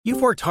You've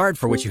worked hard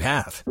for what you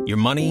have. Your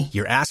money,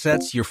 your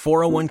assets, your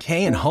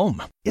 401k, and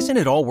home. Isn't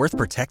it all worth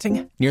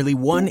protecting? Nearly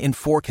 1 in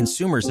 4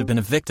 consumers have been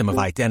a victim of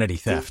identity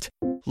theft.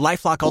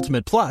 LifeLock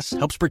Ultimate Plus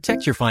helps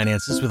protect your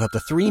finances with up to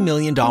 $3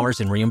 million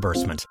in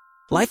reimbursement.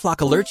 LifeLock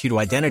alerts you to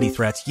identity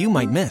threats you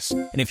might miss.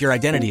 And if your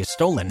identity is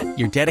stolen,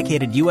 your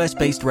dedicated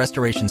U.S.-based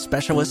restoration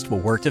specialist will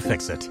work to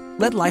fix it.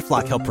 Let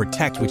LifeLock help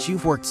protect what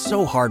you've worked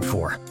so hard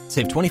for.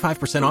 Save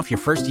 25% off your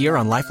first year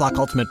on LifeLock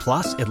Ultimate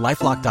Plus at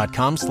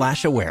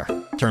LifeLock.com/aware.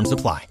 Terms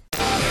apply.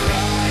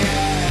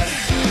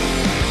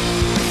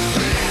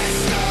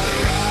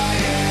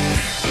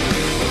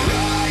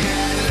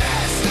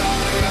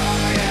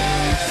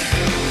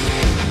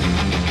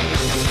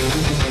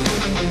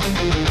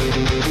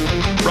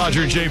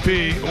 Roger and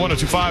JP,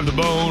 102.5 The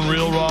Bone,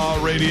 Real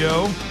Raw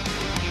Radio.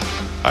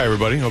 Hi,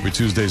 everybody. Hope your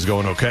Tuesday's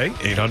going okay.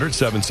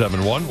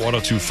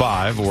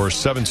 800-771-1025 or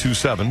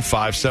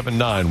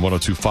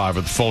 727-579-1025 are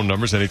the phone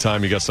numbers.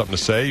 Anytime you got something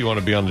to say, you want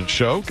to be on the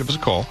show, give us a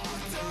call.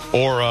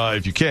 Or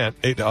if you can't,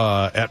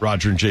 at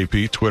Roger and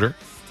JP, Twitter,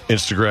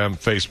 Instagram,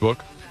 Facebook.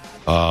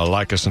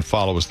 Like us and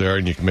follow us there,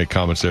 and you can make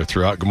comments there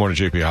throughout. Good morning,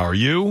 JP. How are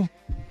you?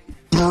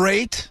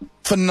 Great.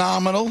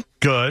 Phenomenal.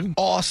 Good.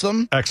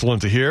 Awesome.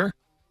 Excellent to hear.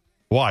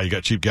 Why? You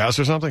got cheap gas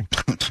or something?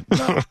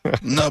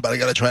 No, but I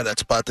got to try that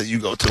spot that you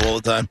go to all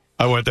the time.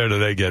 I went there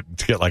today to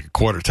get like a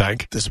quarter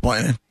tank.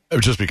 Disappointing.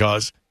 Just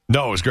because.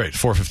 No, it was great.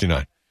 It's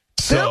 $4.59.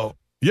 So,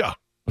 yeah.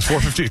 It was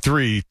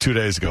 $4.53 2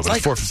 days ago, but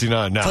it's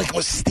 $4.59 now. It's like I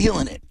was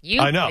stealing it.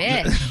 I know.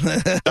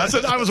 That's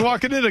it. I was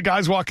walking in. A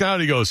guy's walking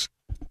out. He goes,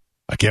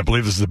 I can't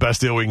believe this is the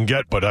best deal we can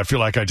get, but I feel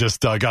like I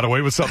just got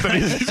away with something.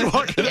 He's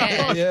walking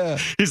out. Yeah.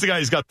 He's the guy.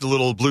 He's got the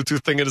little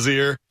Bluetooth thing in his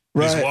ear.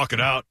 Right. He's walking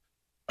out.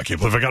 I can't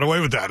believe I got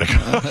away with that.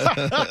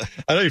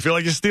 I know you feel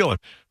like you're stealing.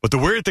 But the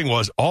weird thing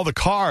was all the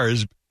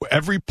cars,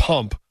 every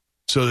pump,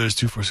 so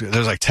there's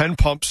like 10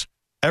 pumps.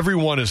 Every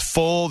one is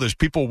full. There's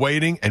people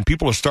waiting, and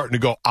people are starting to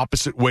go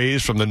opposite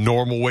ways from the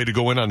normal way to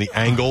go in on the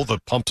angle. The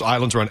pump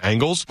islands are on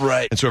angles.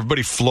 Right. And so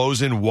everybody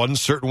flows in one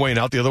certain way and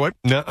out the other way.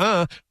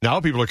 Nuh-uh. Now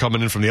people are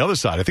coming in from the other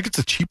side. I think it's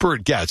the cheaper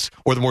it gets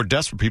or the more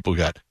desperate people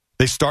get.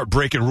 They start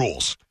breaking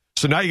rules.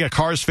 So now you got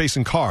cars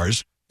facing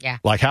cars,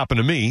 like happened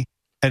to me.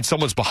 And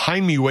someone's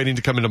behind me waiting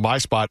to come into my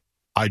spot.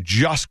 I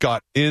just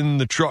got in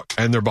the truck,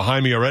 and they're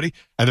behind me already.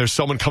 And there's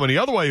someone coming the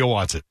other way who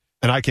wants it,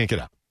 and I can't get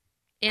out.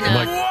 I'm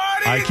like,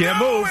 I can't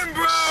move.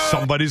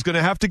 Somebody's going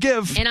to have to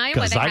give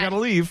because I got to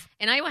leave.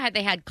 In Iowa,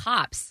 they had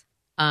cops.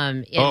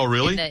 Oh,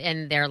 really?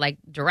 And they're like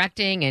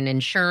directing and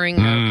ensuring,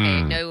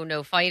 okay,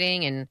 no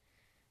fighting and.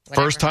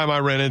 Whatever. First time I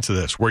ran into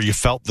this, where you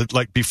felt that,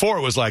 like, before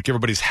it was like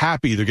everybody's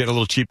happy, they're getting a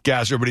little cheap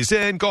gas, everybody's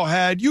in, go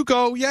ahead, you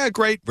go, yeah,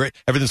 great,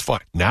 everything's fine.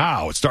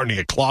 Now it's starting to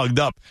get clogged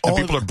up, and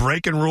people are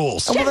breaking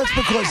rules. Well, that's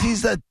because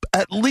he's at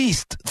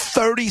least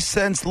 30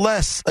 cents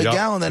less a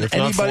gallon than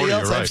anybody 40,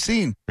 else right. I've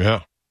seen.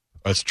 Yeah,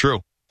 that's true.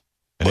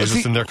 And he's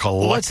just in there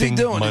collecting what's he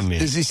doing? money.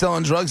 Is he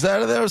selling drugs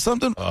out of there or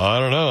something? I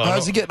don't know.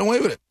 How's he getting away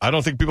with it? I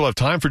don't think people have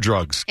time for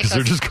drugs because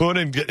they're just going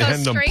and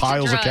handing them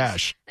piles of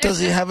cash. Does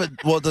he have a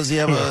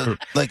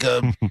like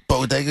a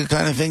bodega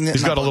kind of thing?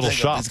 He's got a little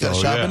shop. He's got a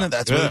shop in it.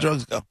 That's where the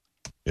drugs go.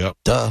 Yep.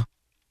 Duh.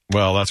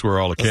 Well, that's where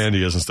all the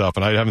candy is and stuff.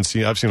 And I've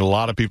seen a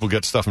lot of people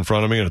get stuff in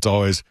front of me, and it's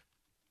always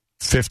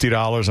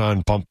 $50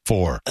 on pump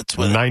 4. That's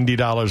what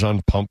 $90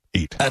 on pump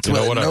 8. That's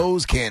what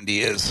nose candy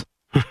is.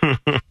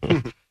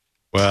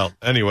 Well,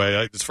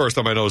 anyway, it's the first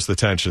time I noticed the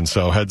tension,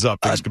 so heads up.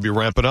 Things could be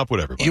ramping up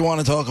with everybody. You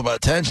want to talk about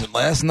tension?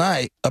 Last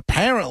night,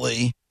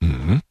 apparently,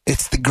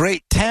 it's the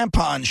great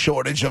tampon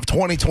shortage of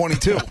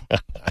 2022.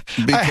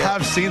 I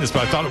have seen this,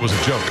 but I thought it was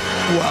a joke.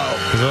 Wow.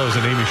 Because that was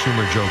an Amy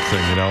Schumer joke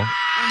thing, you know?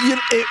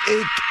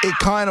 It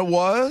kind of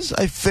was,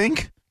 I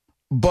think,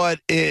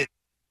 but it,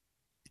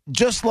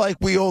 just like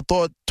we all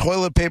thought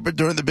toilet paper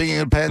during the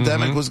beginning of the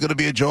pandemic was going to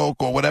be a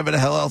joke or whatever the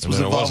hell else was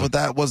involved with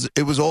that,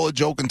 it was all a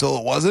joke until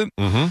it wasn't.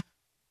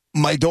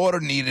 My daughter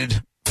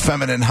needed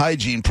feminine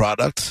hygiene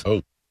products.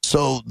 Oh.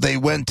 So they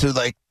went to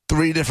like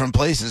 3 different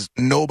places.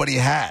 Nobody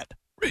had.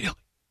 Really?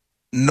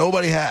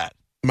 Nobody had.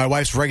 My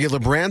wife's regular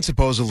brand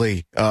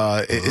supposedly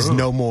is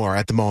no more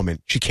at the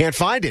moment. She can't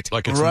find it.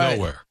 Like it's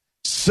nowhere.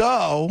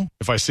 So.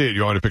 If I see it,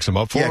 you want me to pick some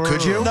up for her? Yeah,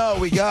 could you? No,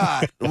 we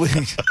got.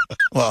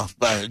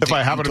 If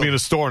I happen to be in a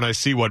store and I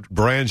see what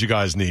brands you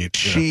guys need.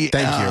 Thank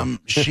you.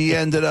 She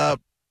ended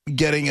up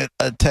getting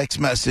a text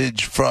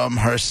message from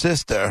her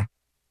sister.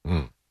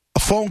 A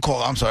phone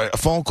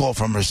call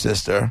from her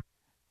sister.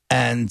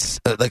 And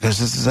like her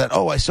sister said,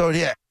 oh, I saw it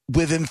here.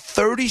 Within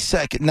 30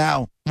 seconds.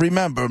 Now,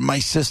 remember, my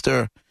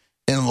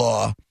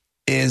sister-in-law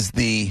is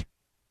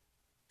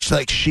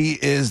she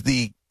is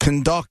the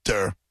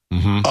conductor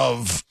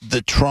of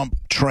the Trump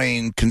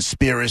train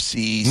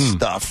conspiracy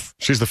stuff.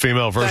 She's the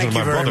female version of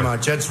my brother. Thank you very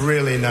much. That's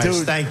really nice.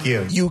 Dude, thank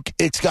you.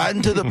 It's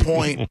gotten to the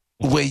point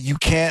where you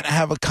can't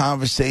have a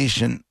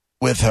conversation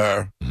with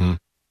her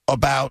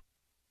about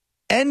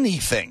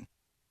anything.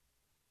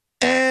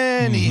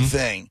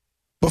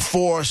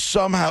 Before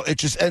somehow it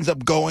just ends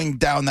up going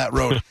down that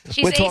road.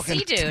 She's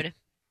AC, dude.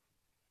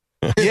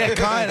 Yeah,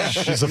 kind of.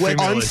 She's a With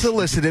female.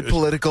 unsolicited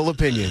political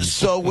opinions.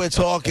 So we're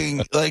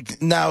talking,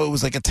 like, now it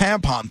was like a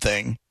tampon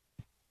thing.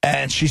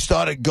 And she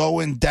started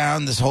going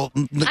down this whole...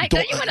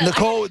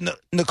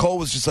 Nicole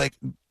was just like,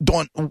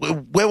 Dawn,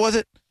 where was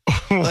it?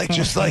 Like,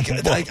 just like,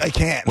 I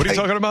can't. What are you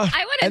talking about?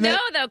 I want to know,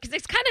 though, because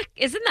it's kind of...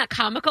 Isn't that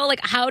comical? Like,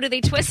 how do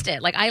they twist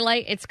it? Like,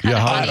 it's kind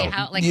of funny.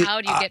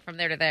 How do you get from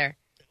there to there?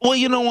 Well,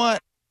 you know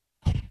what?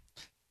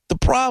 The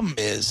problem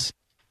is,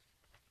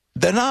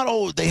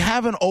 they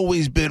haven't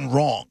always been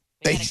wrong.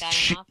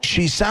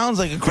 She sounds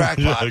like a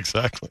crackpot. Yeah,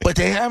 exactly. But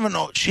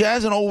she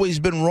hasn't always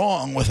been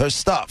wrong with her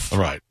stuff.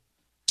 Right.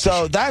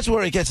 So that's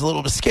where it gets a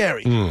little bit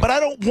scary. But I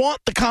don't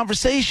want the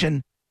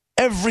conversation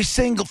every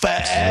single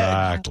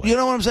Exactly. You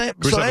know what I'm saying?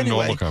 Who's having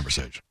anyway, a normal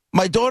conversation?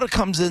 my daughter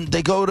comes in.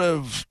 They go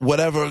to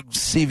whatever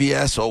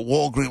CVS or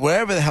Walgreens,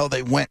 wherever the hell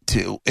they went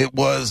to. It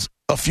was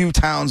a few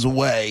towns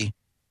away,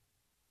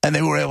 and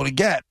they were able to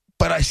get.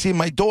 But I see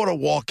my daughter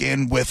walk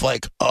in with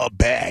like a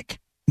bag,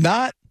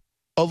 not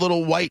a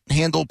little white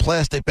handled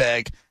plastic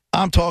bag.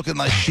 I'm talking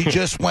like she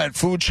just went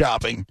food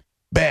shopping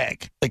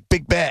bag, like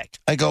big bag.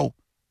 I go,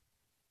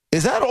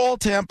 is that all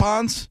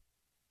tampons?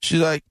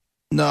 She's like,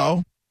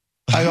 no.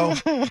 I go,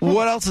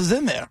 what else is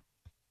in there?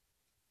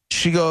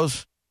 She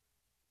goes,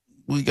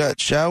 we got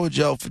shower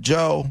gel for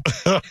Joe.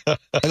 I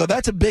go,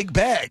 that's a big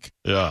bag.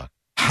 Yeah.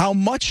 How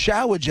much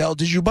shower gel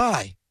did you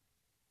buy?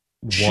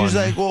 She's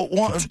like, well,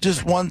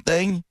 just one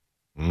thing.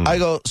 I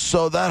go,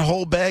 so that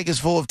whole bag is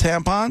full of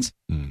tampons?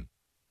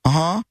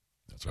 Uh-huh.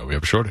 That's why we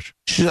have a shortage.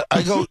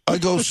 I go,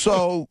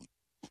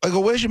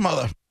 where's your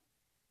mother?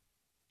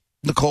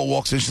 Nicole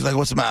walks in. She's like,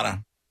 what's the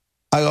matter?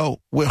 I go,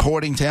 we're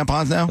hoarding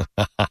tampons now?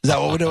 Is that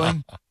what we're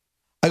doing?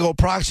 I go,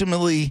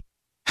 approximately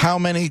how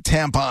many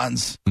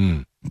tampons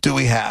do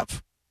we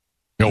have?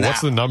 No, what's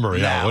the number?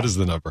 Yeah, Now. what is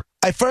the number?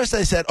 At first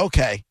I said,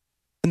 okay.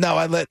 No,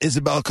 I let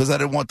Isabella, because I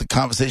didn't want the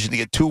conversation to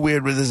get too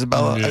weird with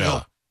Isabella. Yeah. I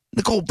go,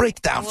 Nicole, break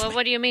it down for Well, me.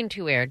 what do you mean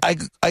too weird?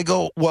 I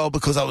go, well,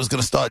 because I was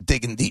going to start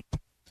digging deep.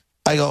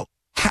 I go,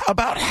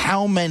 about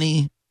how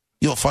many,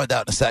 you'll find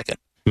out in a second.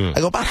 I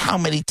go, about how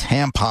many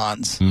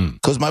tampons,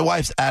 because my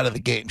wife's out of the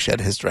game. She had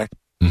a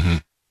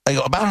hysterectomy. I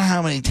go, about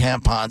how many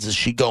tampons is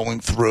she going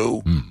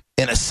through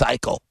in a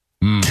cycle?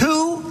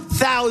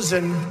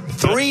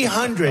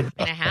 2,300. And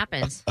it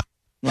happens.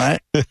 Right?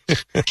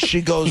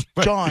 She goes,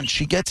 John,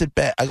 she gets it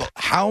back. I go,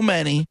 how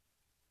many?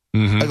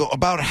 I go,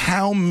 about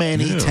how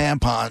many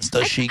tampons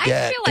does she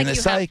get feel like in a you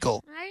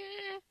cycle?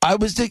 I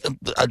was thinking,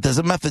 there's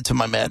a method to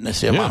my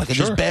madness here, Monica.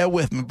 sure. Just bear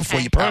with me before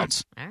you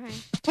pounce. All right.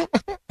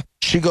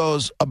 She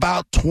goes,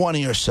 about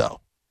 20 or so.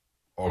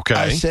 Okay.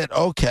 I said,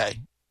 okay.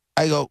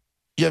 I go,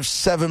 you have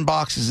 7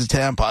 boxes of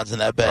tampons in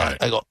that bag. Right.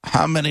 I go,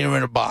 how many are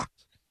in a box?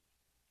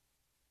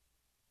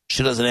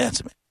 She doesn't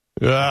answer me.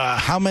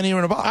 How many are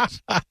in a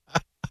box?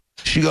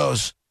 She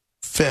goes,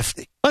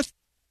 50.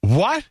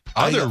 What?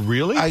 Are I there go,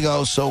 really? I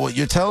go, so what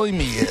you're telling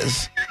me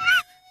is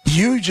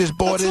you just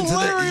bought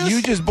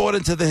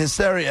into the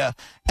hysteria,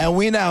 and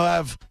we now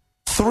have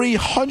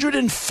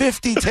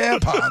 350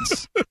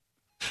 tampons.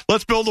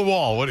 Let's build a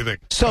wall. What do you think?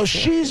 So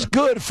she's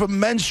good for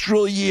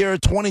menstrual year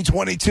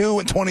 2022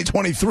 and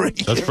 2023.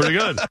 That's pretty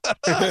good.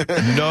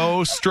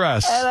 No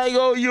stress. And I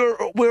go,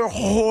 we're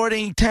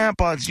hoarding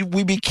tampons.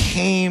 We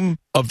became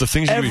Of the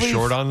things you'd be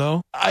short on,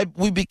 though?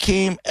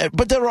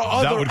 but there are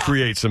other. That would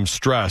create some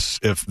stress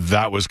if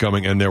that was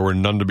coming and there were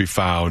none to be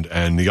found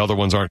and the other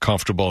ones aren't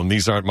comfortable and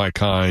these aren't my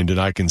kind and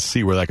I can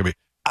see where that could be.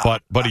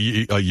 But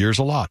a year's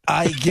a lot.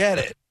 I get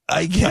it.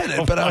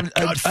 But I'm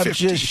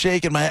just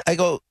shaking my head.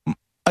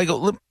 I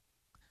go,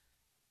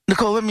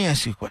 Nicole, let me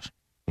ask you a question.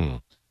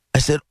 I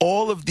said,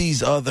 all of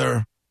these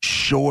other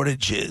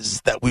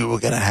shortages that we were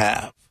going to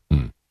have,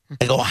 I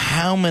go,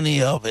 how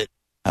many of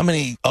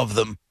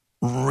them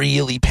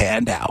really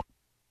panned out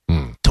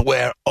to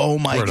where, oh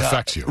my where it God.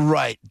 affects you.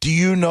 Right. Do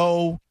you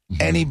know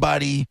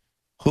anybody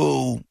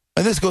who,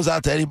 and this goes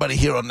out to anybody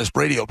here on this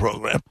radio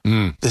program,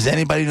 does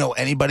anybody know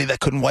anybody that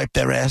couldn't wipe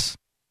their ass?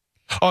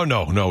 Oh,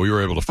 no. We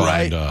were able to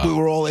find we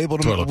were all able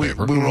to toilet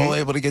paper. We were all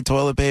able to get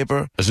toilet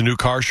paper. There's a new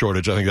car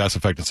shortage. I think that's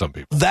affected some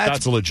people.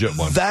 That's a legit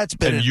one. That's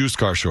been and used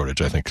car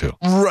shortage, I think, too.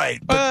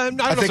 Right. But I don't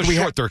know if they're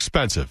short. They're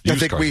expensive. I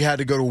think we had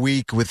to go to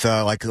week with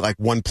like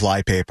one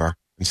ply paper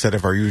instead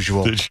of our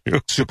usual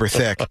super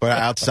thick. But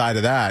outside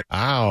of that,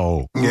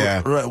 ow,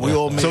 yeah, right. We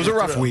all made so it was a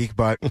rough week.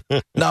 But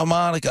now,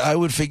 Monica, I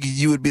would figure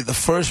you would be the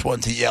first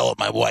one to yell at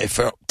my wife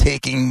for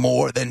taking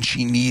more than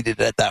she needed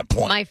at that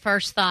point. My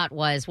first thought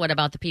was, what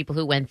about the people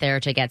who went there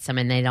to get some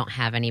and they don't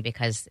have any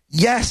because...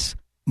 Yes,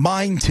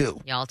 mine too.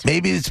 Y'all too.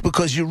 Maybe it's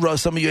because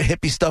some of your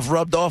hippie stuff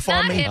rubbed off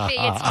on me. Not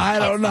hippie. I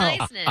don't know.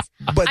 Niceness.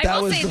 But I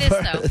will say this,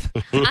 though.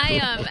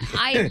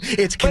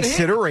 it's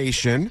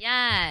consideration.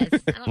 Yes.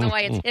 I don't know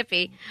why it's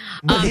hippie.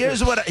 But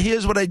here's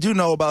what I do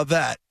know about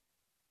that.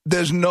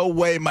 There's no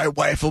way my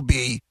wife will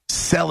be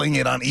selling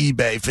it on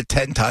eBay for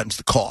 10 times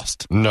the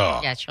cost. No.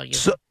 Yeah, she'll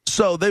use it.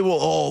 So they will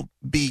all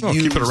be used.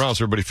 Keep it around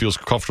so everybody feels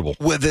comfortable.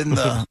 Within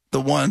the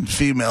one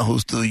female who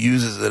still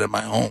uses it in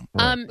my home.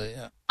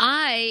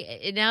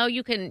 Now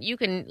you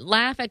can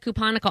laugh at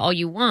Couponica all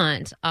you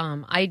want.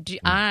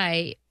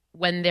 I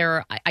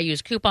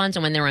use coupons,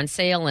 and when they're on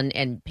sale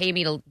and pay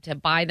me to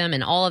buy them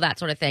and all of that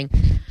sort of thing.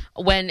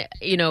 When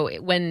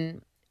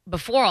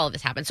before all of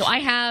this happened, so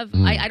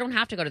I don't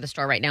have to go to the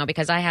store right now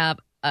because I have,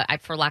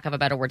 for lack of a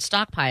better word,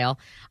 stockpile.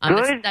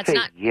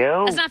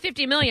 That's not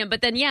 50 million,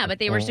 but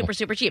they were super,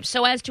 super cheap.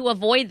 So as to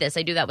avoid this,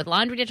 I do that with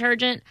laundry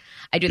detergent.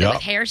 I do that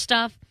with hair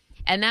stuff.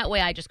 And that way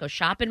I just go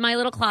shop in my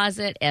little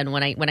closet and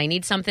when I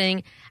need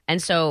something.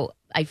 And so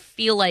I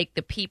feel like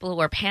the people who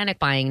are panic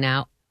buying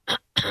now,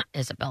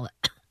 Isabella,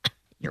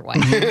 your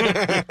wife,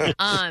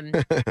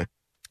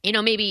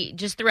 maybe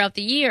just throughout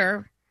the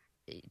year,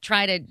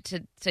 try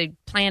to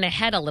plan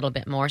ahead a little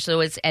bit more.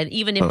 So and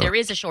even if there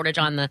is a shortage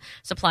on the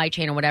supply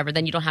chain or whatever,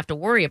 then you don't have to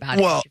worry about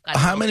it. Well,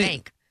 how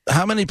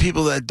many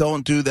people that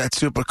don't do that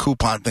super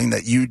coupon thing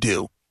that you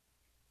do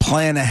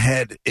plan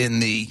ahead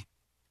in the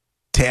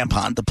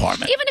tampon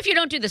department? Even if you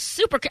don't do the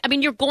super,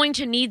 you're going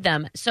to need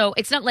them. So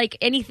it's not like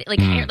anything like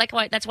hair.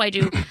 That's why I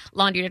do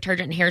laundry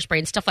detergent and hairspray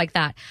and stuff like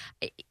that.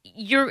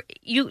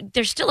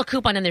 There's still a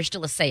coupon and there's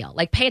still a sale.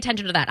 Like, pay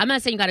attention to that. I'm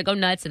not saying you got to go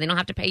nuts and they don't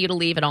have to pay you to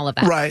leave and all of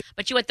that. Right.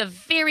 But you, at the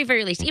very,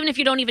 very least, even if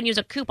you don't even use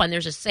a coupon,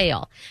 there's a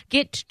sale.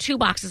 Get 2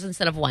 boxes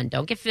instead of 1.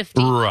 Don't get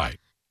 50. Right.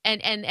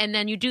 And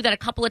then you do that a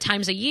couple of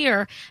times a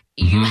year.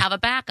 You have a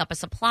backup, a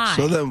supply.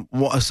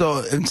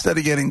 So instead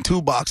of getting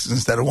 2 boxes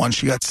instead of 1,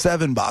 she got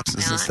 7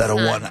 boxes instead of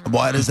 1.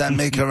 Why does that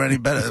make her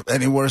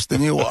any worse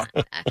than you are?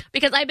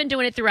 Because I've been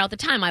doing it throughout the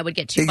time. I would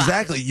get 2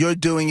 Exactly. boxes. You're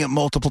doing it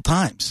multiple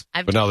times.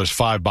 But now there's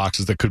 5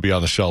 boxes that could be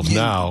on the shelves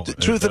now. The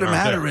truth of the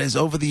matter is,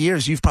 over the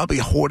years, you've probably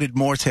hoarded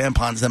more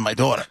tampons than my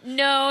daughter.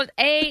 No.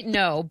 A,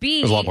 no.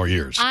 B, there's a lot more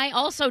years. I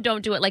also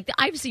don't do it. Like,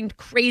 I've seen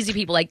crazy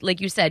people, like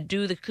you said,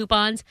 do the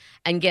coupons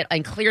and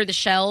clear the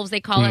shelves.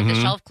 They call it the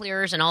shelf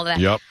clearers and all that.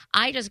 Yep.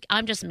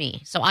 I'm just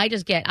me. So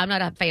I'm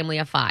not a family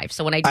of 5.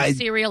 So when I do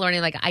cereal or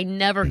anything like that, I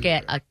never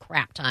get a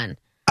crap ton.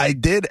 I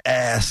did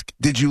ask,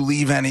 did you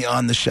leave any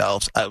on the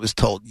shelves? I was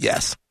told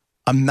yes.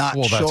 I'm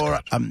not sure.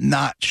 I'm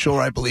not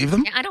sure I believe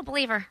them. Yeah, I don't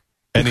believe her.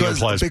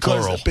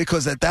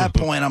 Because at that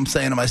point, I'm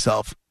saying to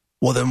myself,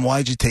 well, then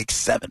why'd you take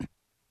 7?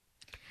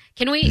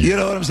 Can we? You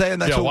know what I'm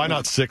saying? Why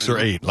not 6 or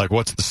 8? Like,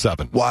 what's the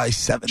 7? Why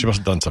 7? She must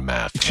have done some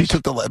math. She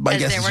took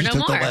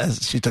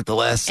she took the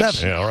last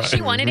 7. Yeah, all right.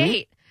 She wanted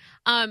 8.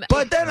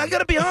 But then I got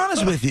to be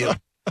honest with you.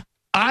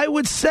 I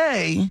would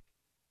say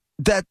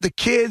that the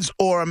kids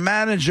or a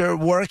manager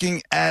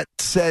working at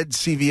said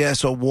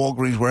CVS or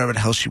Walgreens, wherever the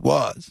hell she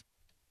was,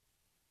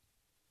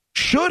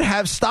 should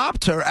have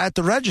stopped her at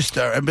the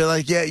register and be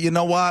like, yeah, you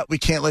know what? We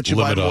can't let you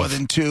buy more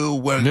than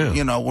 2.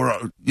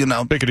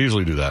 They could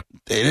easily do that.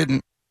 They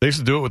didn't. They used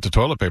to do it with the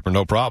toilet paper,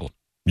 no problem.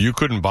 You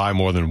couldn't buy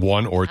more than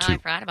 1 or 2. I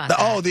forgot about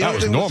that. The other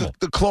thing was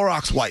the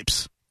Clorox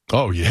wipes.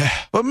 Oh, yeah.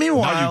 But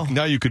meanwhile...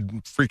 Now you could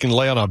freaking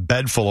lay on a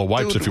bed full of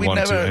wipes if you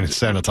wanted to, and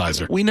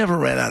sanitizer. We never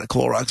ran out of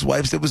Clorox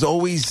wipes. It was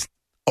always...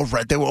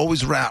 they were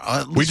always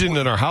around. We didn't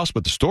in our house,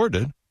 but the store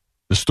did.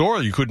 The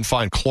store, you couldn't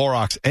find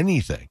Clorox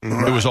anything.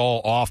 Right. It was all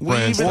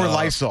off-brand. Or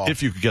Lysol.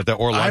 If you could get that,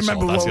 or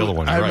Lysol. That's the other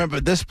one. I remember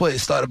this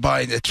place started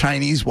buying the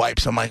Chinese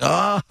wipes. I'm like,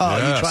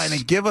 you're trying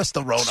to give us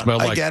the Rona.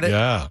 I get it.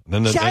 Yeah. And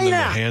then the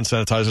hand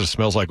sanitizer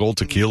smells like old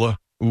tequila.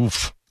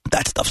 Oof.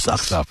 That stuff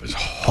sucks. That stuff is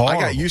horrible.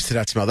 I got used to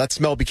that smell. That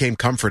smell became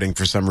comforting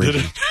for some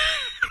reason.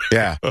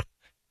 Yeah.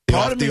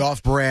 The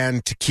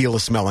off-brand tequila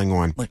smelling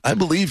one. Like, I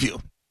believe you.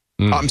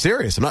 I'm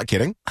serious. I'm not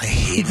kidding. I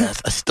hate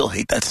that. I still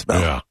hate that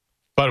smell. Yeah.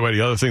 By the way,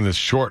 the other thing that's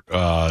short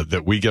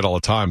that we get all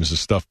the time is the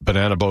stuff,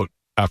 Banana Boat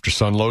After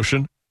Sun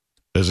Lotion.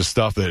 There's a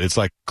stuff that it's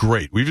like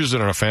great. We've used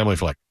it in our family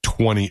for like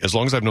 20, as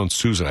long as I've known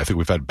Susan, I think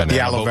we've had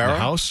Banana Boat in the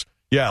house.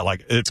 Yeah,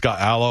 like it's got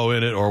aloe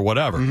in it or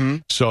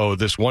whatever. So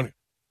this one,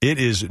 it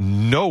is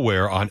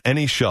nowhere on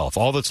any shelf.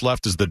 All that's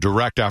left is the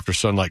direct after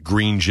sun, like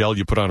green gel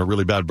you put on a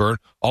really bad burn.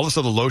 All this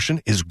other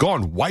lotion is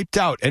gone, wiped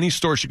out. Any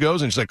store she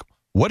goes, and she's like,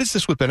 what is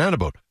this with Banana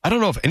Boat? I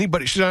don't know if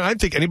anybody, I don't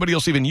think anybody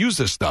else even used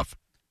this stuff.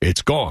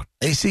 It's gone.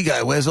 AC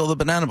guy, where's all the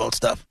Banana Boat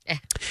stuff?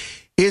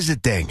 Here's the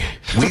thing.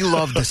 We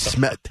love the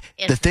smell.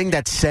 The thing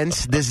that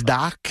scents this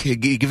doc,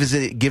 gives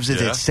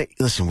it.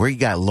 Listen, we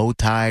got low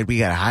tide, we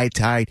got high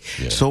tide,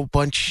 so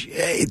bunch.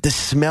 The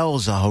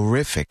smells are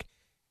horrific.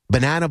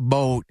 Banana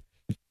Boat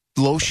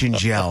lotion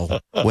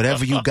gel,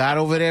 whatever you got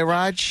over there,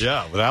 Raj.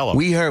 Yeah, with aloe.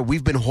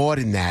 We've been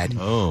hoarding that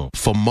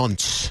for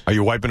months. Are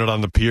you wiping it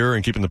on the pier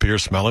and keeping the pier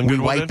smelling good?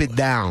 We wipe it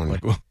down.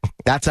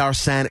 That's our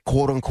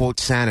quote-unquote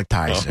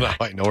sanitizer. Oh, no,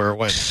 I know where it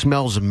went.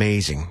 Smells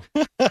amazing.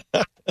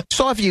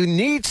 So if you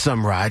need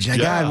some, Raj, I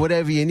got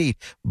whatever you need.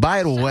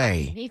 By the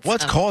way,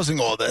 what's causing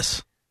all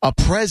this? A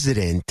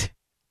president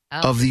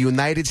of the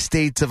United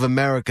States of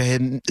America,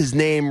 his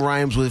name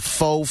rhymes with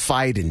faux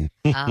fighting.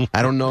 I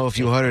don't know if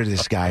you heard of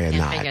this guy or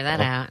not. Figure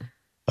that out.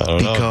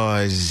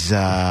 Because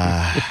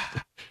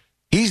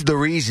he's the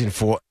reason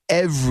for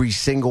every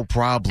single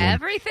problem.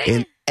 Everything?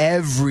 In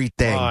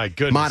everything. My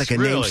goodness, Monica,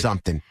 really? name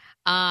something.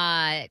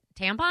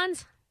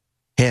 Tampons?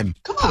 Him.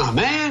 Come on,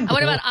 man.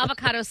 What about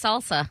avocado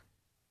salsa?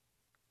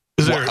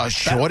 Is there A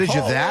shortage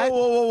of that?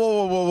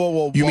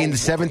 Whoa. You mean the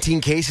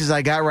 17 cases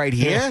I got right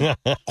here?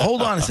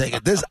 Hold on a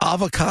second. There's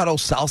avocado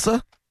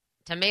salsa?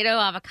 Tomato,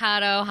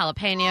 avocado,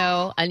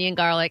 jalapeno, onion,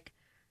 garlic,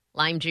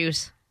 lime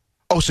juice.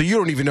 Oh, so you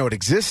don't even know it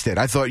existed.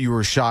 I thought you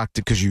were shocked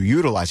because you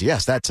utilize it.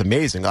 Yes, that's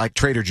amazing. Like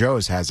Trader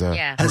Joe's has a,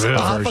 Has Really?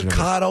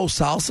 avocado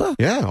salsa?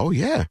 Yeah, oh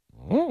yeah.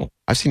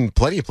 I've seen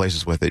plenty of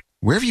places with it.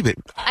 Where have you been?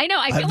 I know.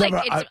 I feel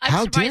I'm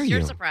how dare surprised you're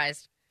you?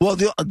 surprised. Well,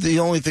 the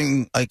only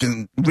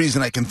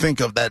reason I can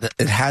think of that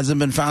it hasn't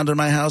been found in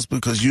my house,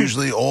 because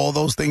usually all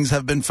those things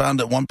have been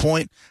found at one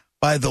point.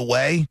 By the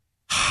way,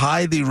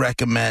 highly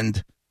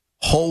recommend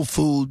Whole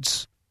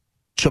Foods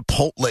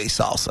Chipotle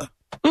salsa.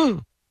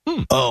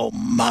 Oh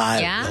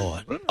my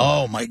Lord!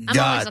 Oh my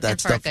God!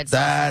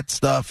 That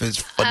stuff is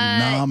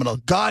phenomenal.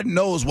 God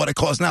knows what it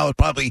costs now. It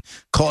probably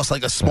costs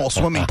like a small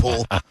swimming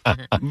pool,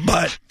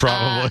 but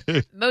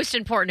probably. Most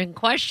important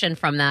question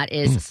from that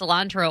is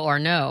cilantro or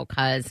no?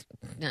 Because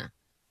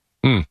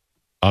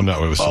I'm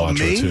not with cilantro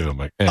me? too. I'm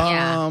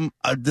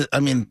like, I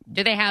mean,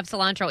 do they have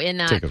cilantro in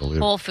that Take it or leave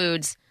it. Whole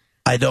Foods?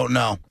 I don't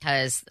know.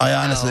 Because I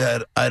honestly,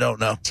 I don't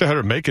know. See, I heard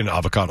her making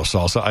avocado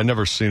salsa. I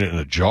never seen it in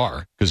a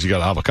jar because you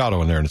got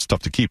avocado in there and it's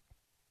tough to keep.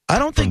 I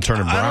don't think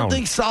turning I don't brown.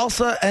 think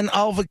salsa and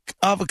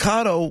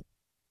avocado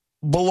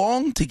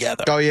belong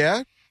together. Oh,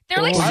 yeah?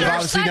 they're like I've served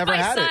obviously side never by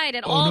had it. side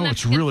at Oh, all no,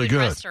 Mexican it's really food good.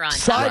 restaurants.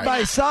 Side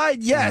by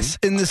side, yes,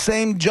 in the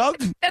same jug.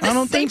 They're I the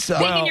don't same think so.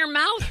 thing in Well- your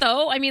mouth,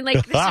 though. I mean,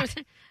 like, this is,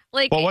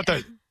 like. Well, what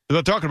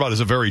they're talking about is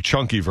a very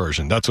chunky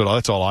version. That's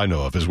all I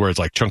know of, is where it's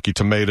like chunky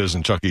tomatoes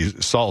and chunky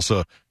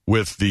salsa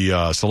with the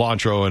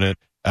cilantro in it.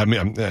 I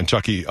mean, and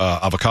chunky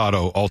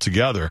avocado all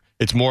together.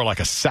 It's more like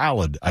a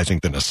salad, I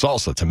think, than a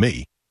salsa to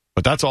me.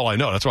 But that's all I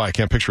know. That's why I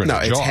can't picture it in a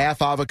jar. No, it's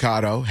half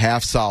avocado,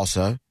 half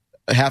salsa,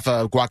 half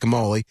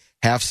guacamole,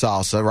 half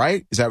salsa,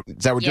 right? Is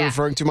that what you're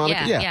referring to,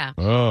 Monica? Yeah.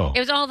 Oh. It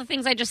was all the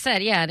things I just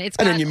said. Yeah, And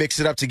then you mix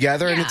it up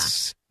together, and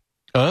it's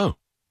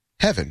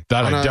heaven.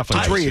 That on I a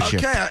definitely tortilla see.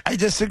 chip. Okay, I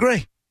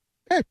disagree.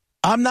 Hey.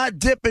 I'm not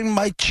dipping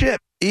my chip,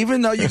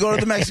 even though you go to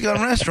the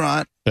Mexican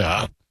restaurant.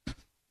 Yeah.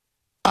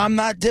 I'm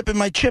not dipping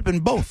my chip in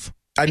both.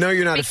 I know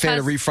you're not a fan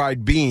of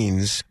refried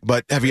beans,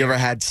 but have you ever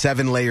had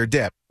 7-layer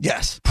dip?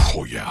 Yes.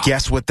 Oh, yeah.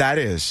 Guess what that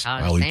is?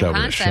 I'll eat that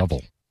with a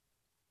shovel.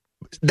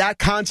 That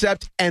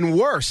concept and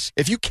worse.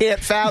 If you can't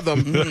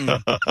fathom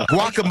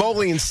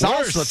guacamole and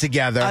salsa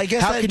together, I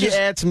guess how can you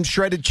add some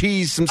shredded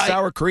cheese, some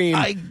sour cream?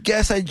 I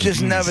guess I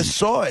just never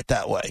saw it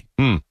that way.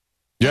 Yeah,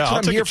 That's what I'll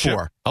I'm take here a chip.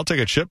 for. I'll take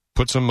a chip,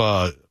 put some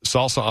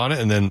salsa on it,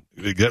 and then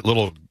get a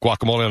little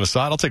guacamole on the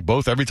side. I'll take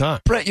both every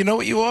time. Brett, you know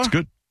what you are? It's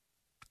good.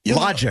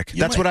 Logic.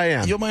 That's what I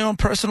am. You're my own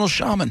personal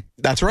shaman.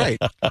 That's right.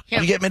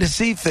 You get me to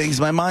see things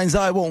my mind's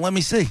eye won't let me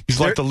see. He's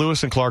like the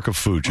Lewis and Clark of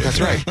food, Jay. That's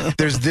right.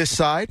 There's this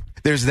side,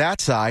 there's that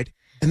side,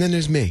 and then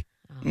there's me.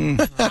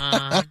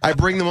 I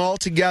bring them all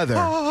together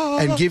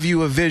and give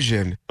you a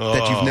vision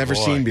that you've never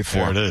seen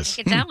before. There it is.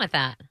 Get down with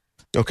that.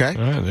 Okay?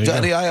 All right, there you Is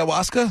that go. the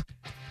ayahuasca?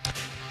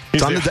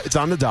 It's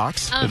on the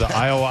docks. The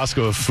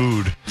ayahuasca of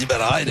food. You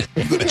better hide it.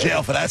 You go to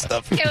jail for that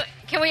stuff.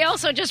 Can we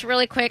also just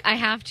really quick? I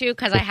have to.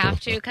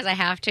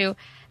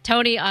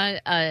 Tony on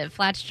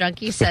Flats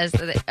Junkie says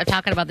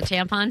talking about the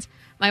tampons.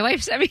 My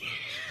wife sent me.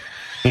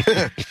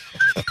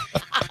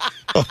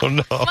 Oh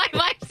no! My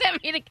wife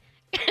sent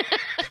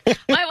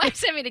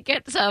me to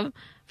get some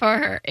for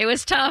her. It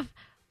was tough,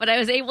 but I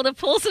was able to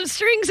pull some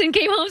strings and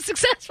came home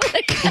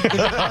successfully.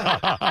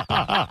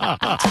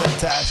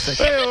 Fantastic.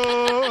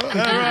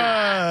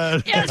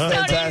 Yes,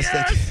 Tony,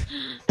 Fantastic.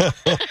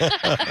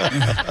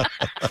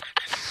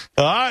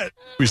 All right,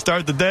 we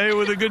start the day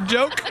with a good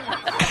joke.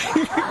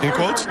 In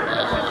quotes.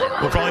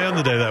 We'll probably end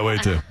the day that way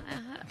too.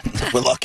 We're lucky.